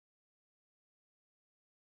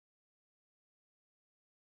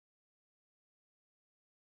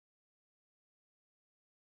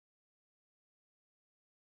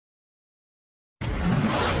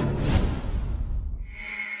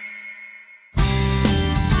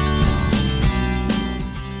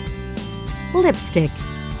Lipstick,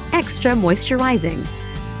 extra moisturizing.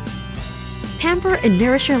 Pamper and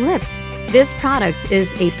nourish your lips. This product is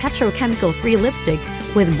a petrochemical-free lipstick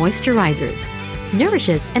with moisturizers,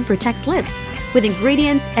 nourishes and protects lips with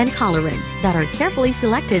ingredients and colorants that are carefully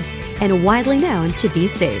selected and widely known to be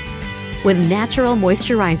safe. With natural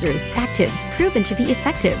moisturizers, actives proven to be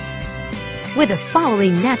effective. With the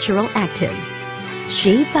following natural actives: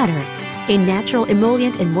 Shea Butter, a natural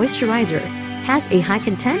emollient and moisturizer, has a high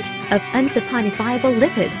content of unsaponifiable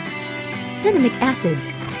lipids, cinnamic acid,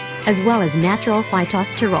 as well as natural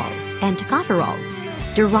phytosterols and tocopherols,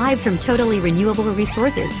 derived from totally renewable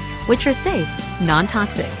resources, which are safe,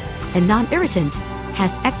 non-toxic, and non-irritant,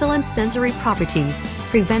 has excellent sensory properties,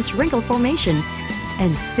 prevents wrinkle formation,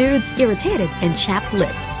 and soothes irritated and chapped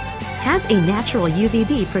lips. Has a natural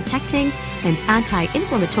UVB protecting and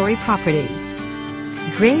anti-inflammatory properties.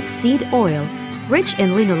 Grape Seed Oil, rich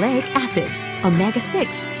in linoleic acid, omega-6,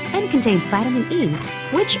 and contains vitamin E,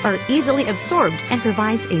 which are easily absorbed and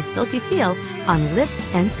provides a silky feel on lips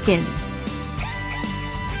and skin.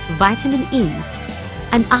 Vitamin E,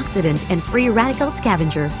 an oxidant and free radical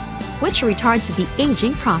scavenger, which retards the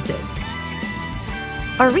aging process.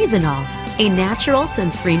 Oryzanol, a natural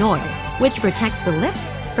sunscreen oil, which protects the lips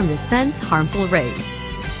from the sun's harmful rays.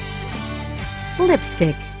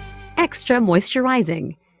 Lipstick, extra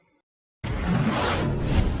moisturizing.